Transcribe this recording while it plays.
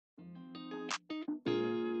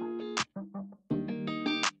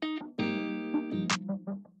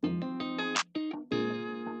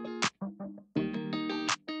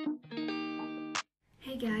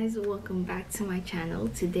guys, welcome back to my channel.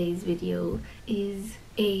 Today's video is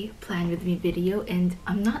a plan with me video, and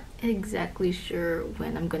I'm not exactly sure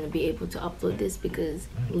when I'm going to be able to upload this because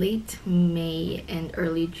late May and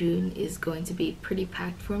early June is going to be pretty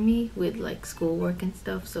packed for me with like schoolwork and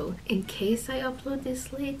stuff. So in case I upload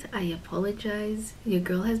this late, I apologize. Your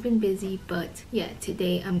girl has been busy, but yeah,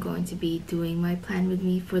 today I'm going to be doing my plan with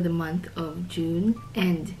me for the month of June,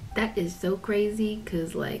 and that is so crazy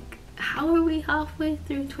because like, how are we halfway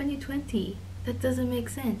through 2020? That doesn't make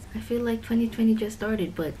sense. I feel like 2020 just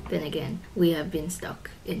started, but then again, we have been stuck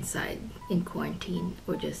inside in quarantine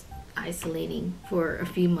or just isolating for a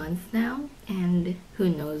few months now, and who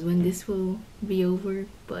knows when this will be over.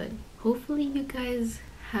 But hopefully you guys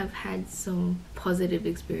have had some positive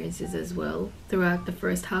experiences as well throughout the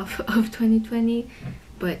first half of 2020.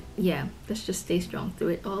 But yeah, let's just stay strong through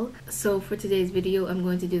it all. So for today's video, I'm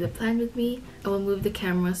going to do the plan with me. I will move the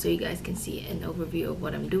camera so you guys can see an overview of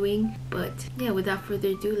what I'm doing. But yeah, without further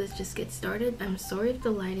ado, let's just get started. I'm sorry if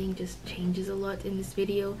the lighting just changes a lot in this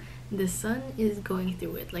video. The sun is going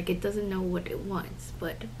through it, like it doesn't know what it wants,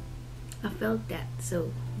 but I felt that.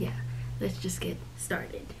 So yeah, let's just get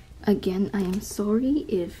started. Again, I am sorry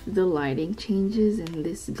if the lighting changes and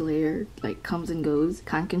this glare like comes and goes.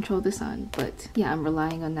 Can't control the sun, but yeah, I'm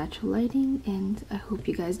relying on natural lighting and I hope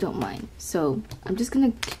you guys don't mind. So I'm just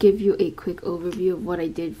gonna give you a quick overview of what I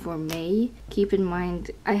did for May. Keep in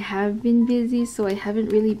mind, I have been busy, so I haven't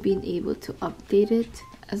really been able to update it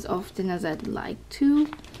as often as I'd like to.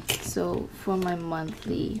 So for my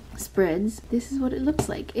monthly spreads, this is what it looks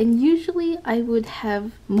like, and usually I would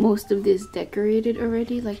have most of this decorated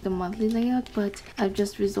already, like the monthly layout, but I've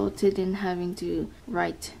just resulted in having to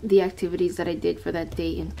write the activities that I did for that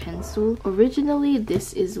day in pencil. Originally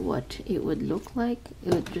this is what it would look like.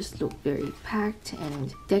 It would just look very packed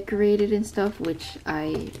and decorated and stuff, which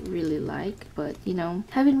I really like, but you know,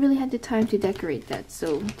 haven't really had the time to decorate that,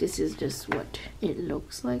 so this is just what it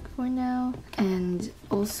looks like for now. And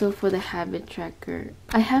also for the habit tracker,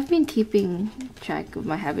 I have been keeping track of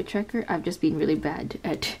my habit tracker. I've just been really bad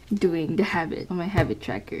at doing the habit on my habit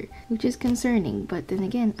tracker, which is concerning, but then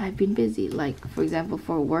again, I've been busy. Like for example,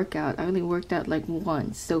 for a workout, I only worked out like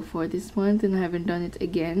once so far this month, and I haven't done it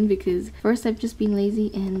again because first I've just been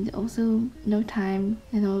lazy and also no time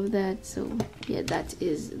and all of that. So yeah, that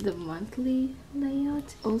is the monthly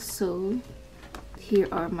layout. Also, here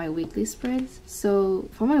are my weekly spreads. So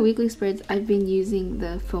for my weekly spreads, I've been using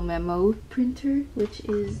the memo printer, which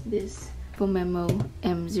is this memo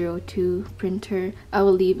M02 printer. I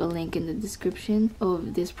will leave a link in the description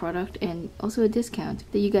of this product and also a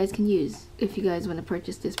discount that you guys can use if you guys want to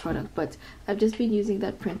purchase this product. But I've just been using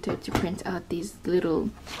that printer to print out these little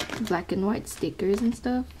black and white stickers and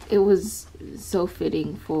stuff. It was so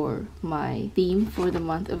fitting for my theme for the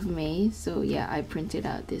month of May. So yeah, I printed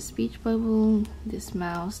out this speech bubble, this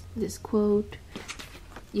mouse, this quote.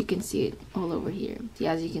 You can see it all over here.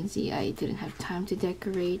 Yeah, as you can see, I didn't have time to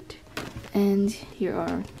decorate. And here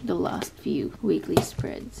are the last few weekly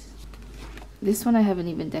spreads. This one I haven't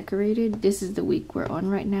even decorated. This is the week we're on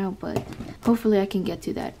right now, but hopefully I can get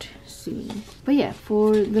to that soon. But yeah,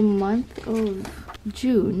 for the month of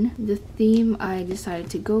June, the theme I decided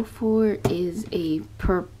to go for is a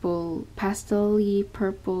purple, pastel-y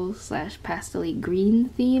purple / pastel-y green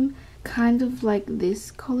theme. Kind of like this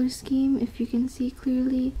color scheme, if you can see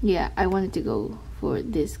clearly. Yeah, I wanted to go for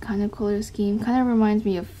this kind of color scheme. Kind of reminds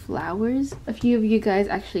me of flowers. A few of you guys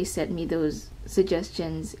actually sent me those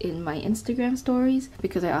suggestions in my Instagram stories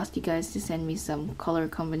because I asked you guys to send me some color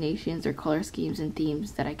combinations or color schemes and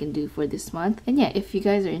themes that I can do for this month. And yeah, if you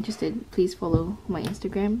guys are interested, please follow my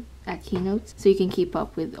Instagram at @keynotes so you can keep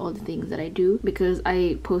up with all the things that I do, because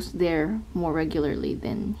I post there more regularly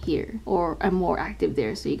than here, or I'm more active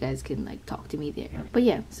there, so you guys can like talk to me there. But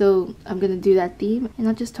yeah, so I'm gonna do that theme and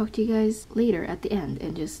I'll just talk to you guys later at the end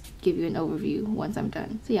and just give you an overview once I'm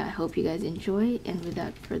done. So yeah, I hope you guys enjoy, and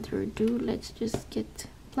without further ado, let's just get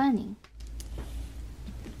planning.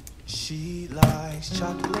 She likes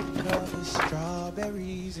chocolate covered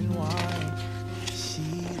strawberries and wine.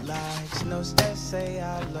 She likes notes that say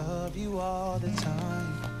I love you all the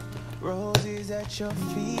time. Roses at your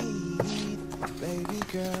feet, baby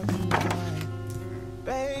girl be mine.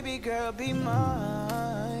 Baby girl be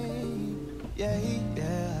mine. Yeah,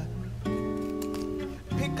 yeah.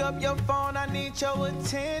 Pick up your phone, I need your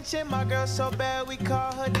attention. My girl so bad we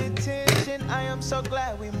call her detention. I am so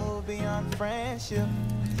glad we moved beyond friendship.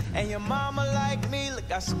 And your mama like me,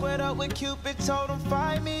 look, I squared up with Cupid, told him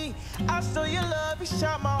find me. I stole your love, you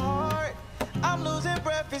shot my heart. I'm losing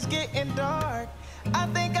breath, it's getting dark. I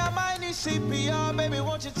think I might need CPR, baby,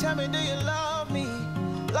 won't you tell me, do you love me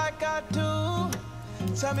like I do?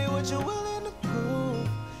 Tell me what you're willing to prove,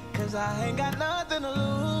 'cause I ain't got nothing to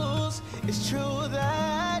lose. It's true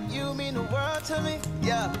that you mean the world to me,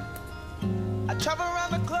 yeah. I travel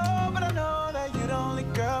around the globe, but I know that you're the only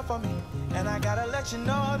girl for me. And I gotta let you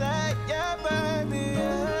know that, yeah, baby,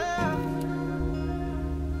 yeah.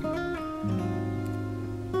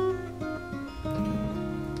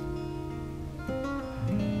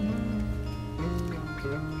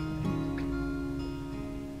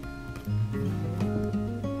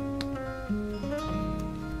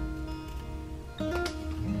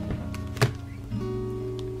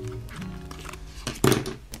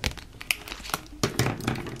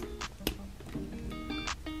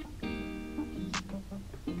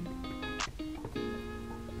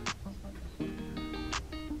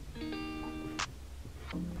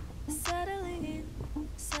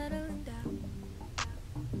 Settling down,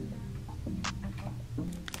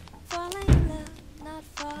 falling in love, not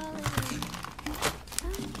falling in.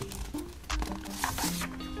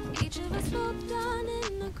 Each of us both down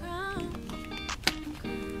in the crown,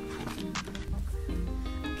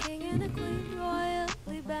 a king and a queen,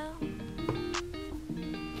 royally bound.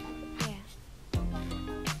 Yeah,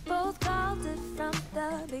 both called it from the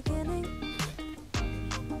beginning.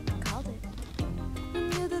 Called it. We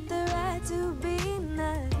knew that there had to be.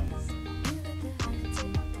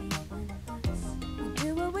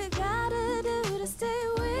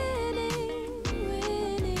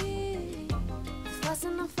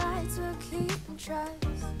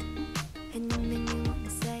 Trust, and you make me want to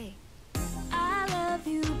say I love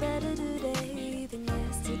you better today than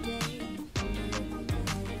yesterday.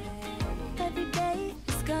 Every day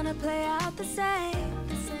is gonna play out the same,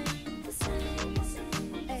 the same.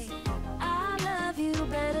 Hey, I love you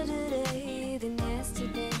better today than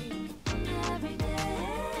yesterday. Every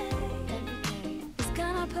day is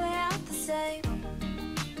gonna play out the same.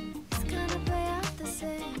 It's gonna play out the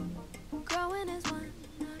same. Growing as one,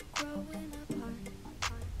 not growing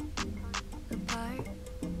apart.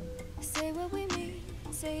 Say what we mean,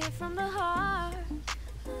 say it from the heart.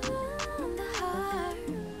 From the heart.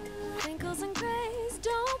 Wrinkles and grays,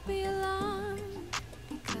 don't be alarmed,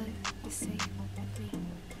 because you see with me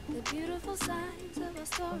the beautiful signs of our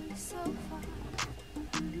story so far,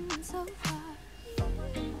 so far.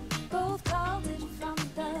 Both called it from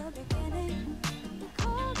the beginning. We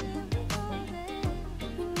called it.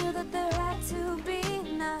 We knew that there had to be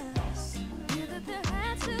us. Knew that there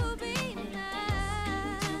had to be.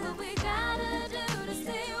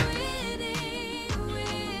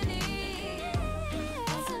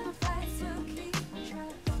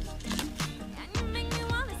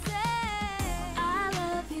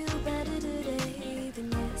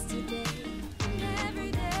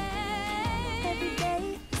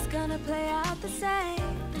 Play out the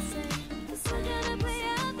same, the same. Gonna play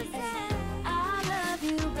out the same. I love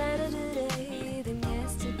you better today than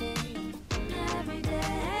yesterday. Every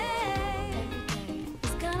day,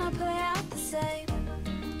 it's gonna play out the same.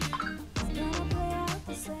 It's gonna play out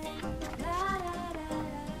the same. Da, da, da,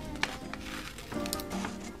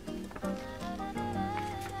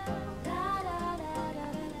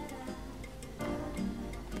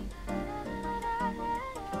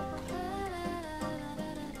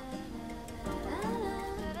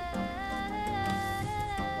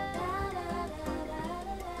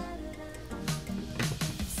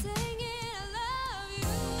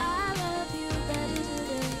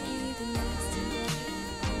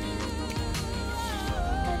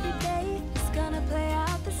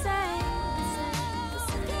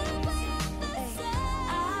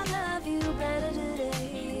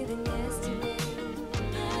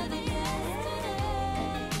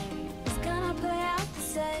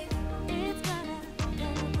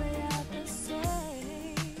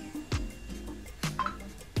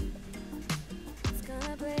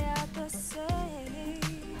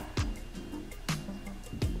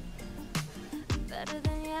 better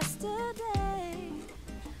than yesterday.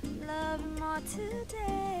 Love more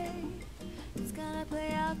today. It's gonna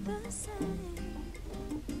play out the same.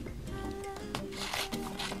 I love you.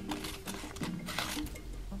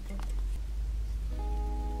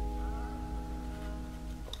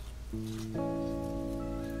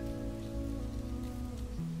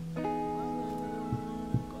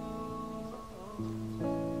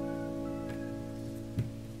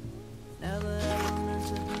 Never ever meant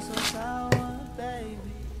to be so sour, baby.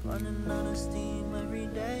 Running out of steam every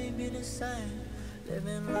day, be the same.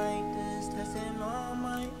 Living like this, testing all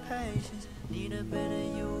my patience. Need a bit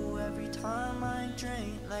of you every time I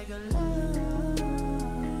drink. Like a love,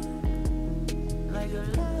 like a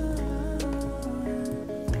love.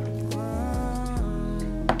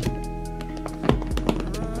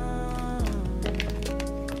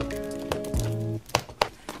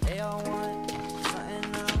 all want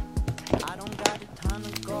something now. I don't got the time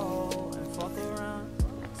to go and fuck around.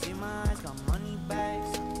 See my eyes got money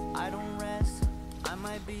bags, I don't rest. I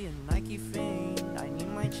might be a Nike fiend, I need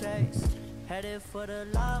my checks. Headed for the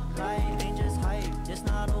limelight, ain't just hype, just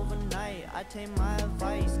not overnight. I take my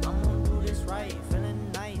advice, I'm gonna do this right.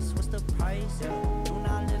 Feeling nice, what's the price? Yeah, do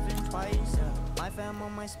not live in twice. Yeah, my fam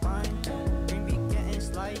on my spine, green be getting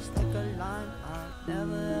sliced like a lime. I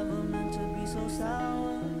never ever meant to be so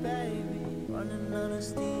sour, baby. Running out of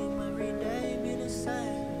steam every day, be the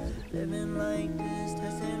same. Living like this,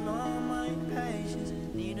 testing all my patience.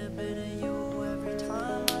 Need a bit of you every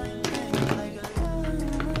time I think. Like a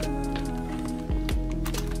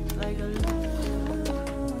like a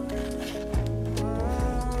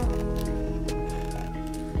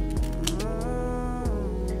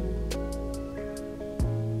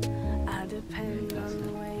I depend on the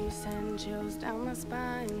way you send chills down my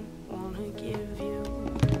spine. Wanna give you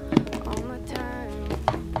all my time.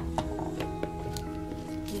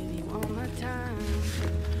 Give you all my time.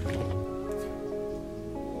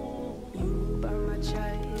 You burn my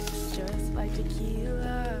chest just like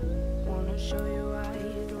tequila. Wanna show you why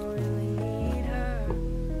you don't really need her.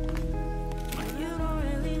 Why you don't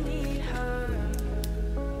really need her.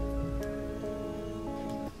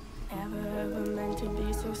 Ever meant to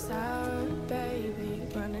be so sour, baby.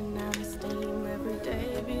 Running out of steam every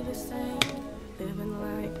day, be the same. Living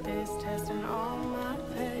like this, testing all my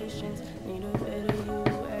patience. Need a bit of you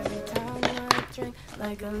every time I drink.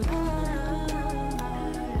 Like a lime,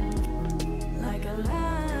 like a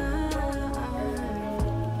lime.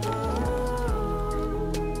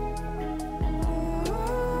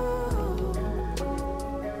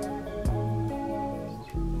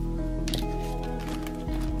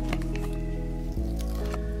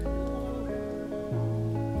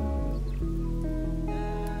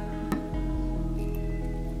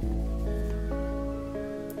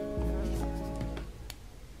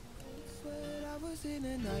 In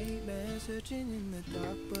a nightmare, searching in the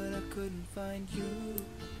dark, but I couldn't find you.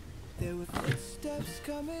 There were footsteps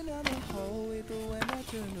coming down the hallway, but when I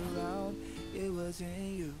turned around, it wasn't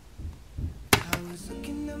you. I was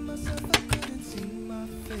looking at myself, I couldn't see my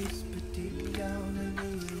face, but deep down I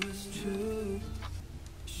knew it was true.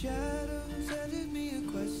 Shadows handed me a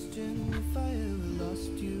question: if I ever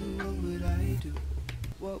lost you, what would I do?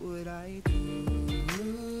 What would I do?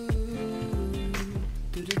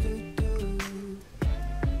 Do-do-do-do.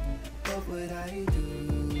 What would I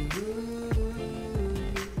do?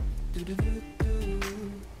 Do-do-do-do.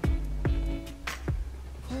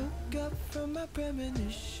 Woke up from my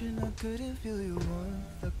premonition, I couldn't feel your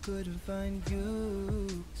warmth, I couldn't find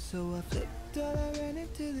you. So I flipped out, I ran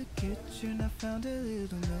into the kitchen, I found a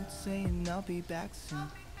little note saying I'll be back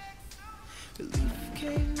soon. Relief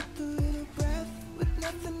came with a little breath, with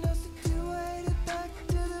nothing else to do, I headed back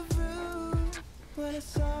to the room. When I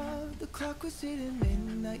saw the clock was hitting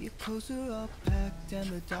midnight, your clothes were all packed and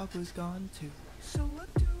the dog was gone too. So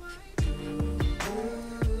what do I do?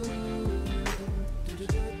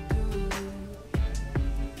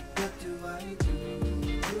 What do I do?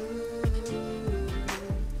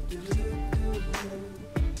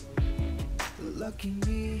 Lucky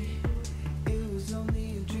me, it was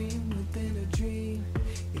only a dream within a dream.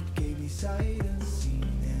 It gave me sight unseen,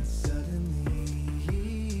 and suddenly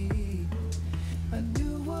I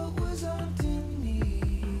knew what was haunting me.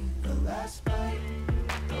 The last bite,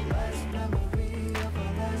 the last memory of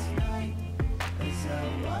our last night. As I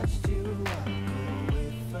watched you walk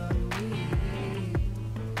away from me.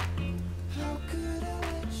 How could I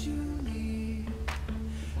let you leave?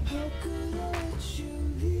 How could I let you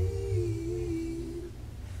leave?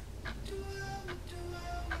 What do I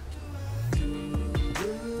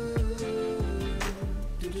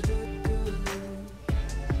do?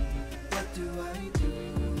 What do I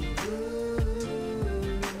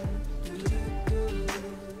do?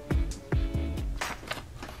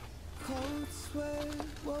 Cold sweat,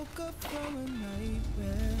 woke up from a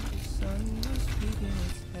nightmare. The sun was peeking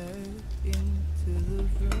its head into the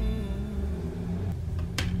room.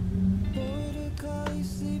 Border collie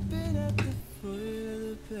sleeping at the foot of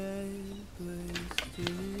the bed, but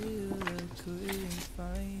still I couldn't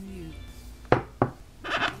find you.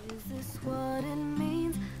 Is this what it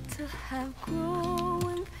means to have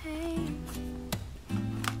growing pains?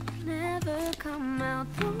 Never come out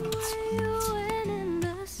the way you went in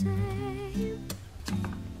the same.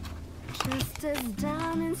 Just as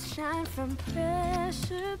diamonds shine from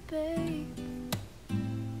pressure, babe.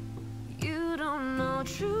 You don't know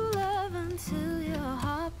true love until your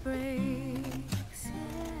heart breaks.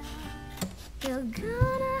 You're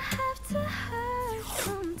gonna have to hurt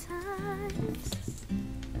sometimes.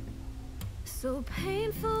 so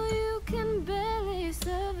painful you can barely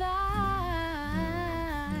survive.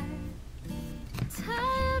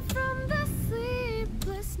 Tired from the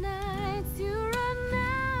sleepless nights, you run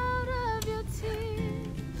out of your tears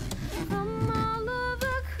from all of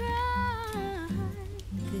the crying.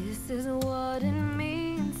 This is what it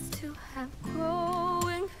means to have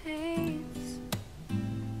growing pains.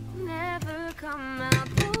 Never come out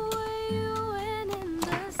the way you went in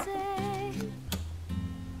the same.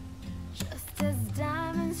 Just as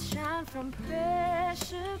diamonds shine from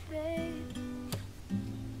pressure, babe.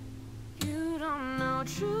 You don't know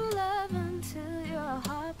true love until your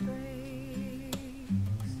heart breaks.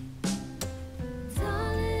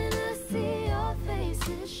 Darling, I see your face,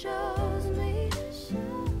 it shows me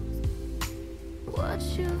what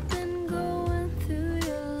you've been going through.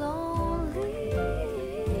 You're lonely,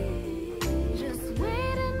 just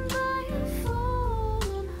waiting by your phone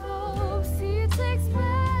in hopes he takes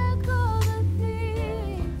back all the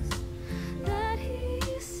things that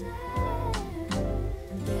he said.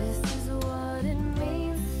 This is what it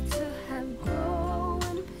means to have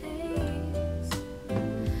growing pains.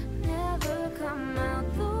 Never come out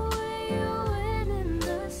the way you went in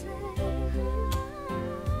the same.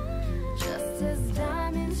 Just as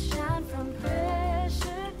diamonds shine from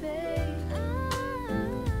pressure, babe.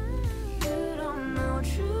 You don't know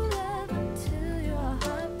true love until your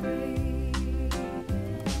heart breaks.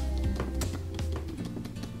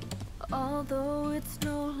 Although it's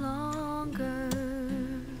no longer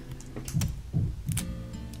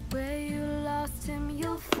where you lost him,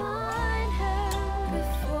 you'll find her.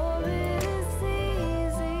 Before it is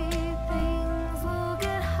easy, things will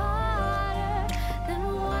get harder. Then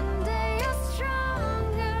one day you're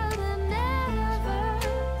stronger than ever.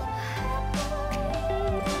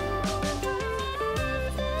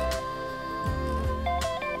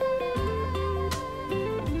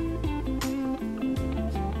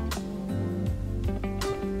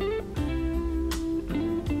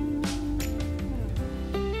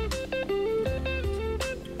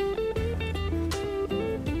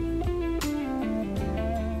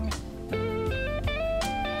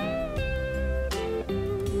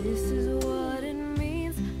 This is what it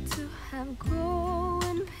means to have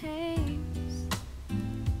growing pains.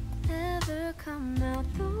 Never come out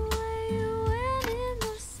the way you went in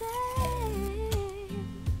the same.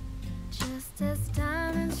 Just as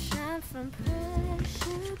diamonds shine from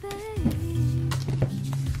pressure, babe.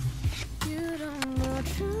 You don't know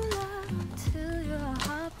true love till your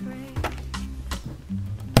heart breaks.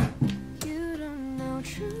 You don't know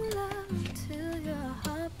true love till your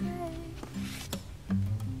heart breaks.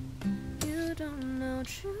 You don't know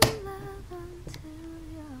true love until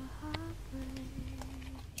your heart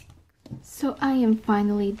breaks. So I am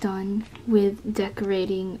finally done with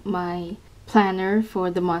decorating my planner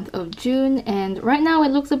for the month of June, and right now it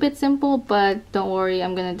looks a bit simple, but don't worry,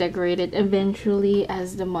 I'm gonna decorate it eventually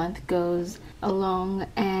as the month goes along,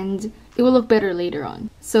 and it will look better later on.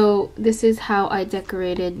 So this is how I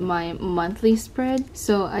decorated my monthly spread.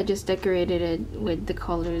 So I just decorated it with the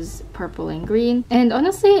colors purple and green, and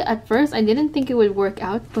honestly at first I didn't think it would work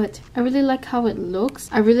out, but I really like how it looks.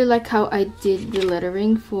 I really like how I did the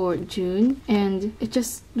lettering for June, and it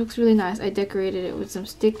just looks really nice. I decorated it with some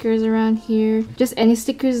stickers around here. Just any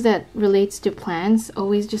stickers that relates to plants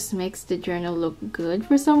always just makes the journal look good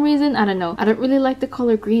for some reason. I don't know, I don't really like the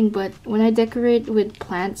color green, but when I decorate with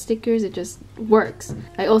plant stickers it just works.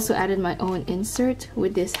 I also added my own insert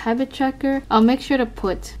with this habit tracker. I'll make sure to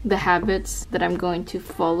put the habits that I'm going to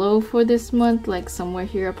follow for this month like somewhere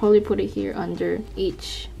here. I'll probably put it here under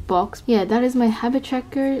each box. Yeah, that is my habit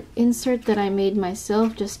tracker insert that I made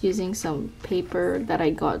myself just using some paper that I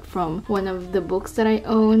got from one of the books that I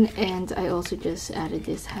own, and I also just added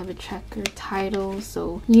this habit tracker title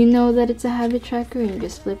so you know that it's a habit tracker, and you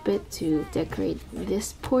just flip it to decorate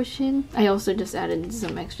this portion. I also just added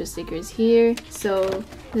some extra stickers here. So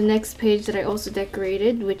the next page that I also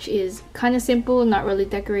decorated, which is kind of simple, not really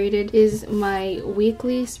decorated, is my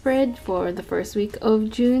weekly spread for the first week of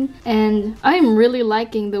June, and I'm really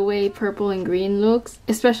liking the way purple and green looks,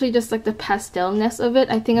 especially just like the pastelness of it.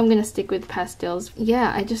 I think I'm gonna stick with pastels.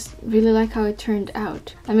 Yeah, I just really like how it turned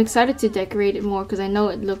out. I'm excited to decorate it more because I know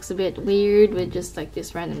it looks a bit weird with just like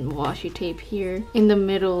this random washi tape here in the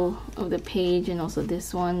middle of the page, and also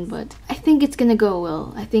this one, but I think it's gonna go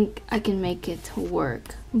well. I think I can make it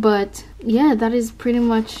work. But yeah, that is pretty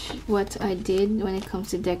much what I did when it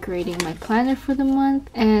comes to decorating my planner for the month,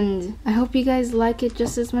 and I hope you guys like it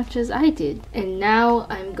just as much as I did. And now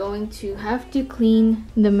I'm going to have to clean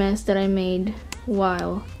the mess that I made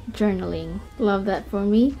while journaling. Love that for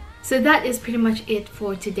me. So that is pretty much it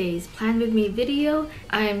for today's plan with me video.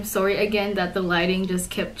 I'm sorry again that the lighting just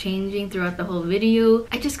kept changing throughout the whole video.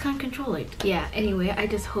 I just can't control it. Yeah, anyway, I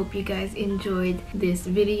just hope you guys enjoyed this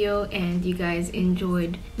video and you guys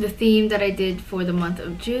enjoyed the theme that I did for the month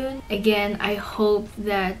of June. Again, I hope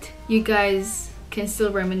that you guys can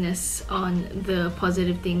still reminisce on the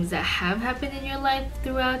positive things that have happened in your life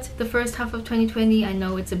throughout the first half of 2020. I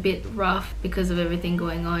know it's a bit rough because of everything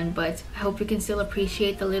going on, but I hope you can still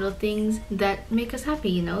appreciate the little things that make us happy,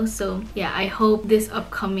 you know? So yeah, I hope this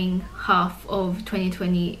upcoming half of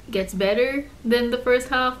 2020 gets better than the first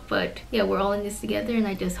half, but yeah, we're all in this together, and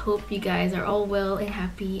I just hope you guys are all well and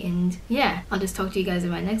happy. And yeah, I'll just talk to you guys in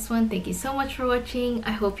my next one. Thank you so much for watching.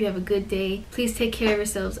 I hope you have a good day. Please take care of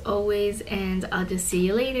yourselves always, and I'll just see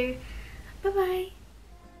you later. Bye bye.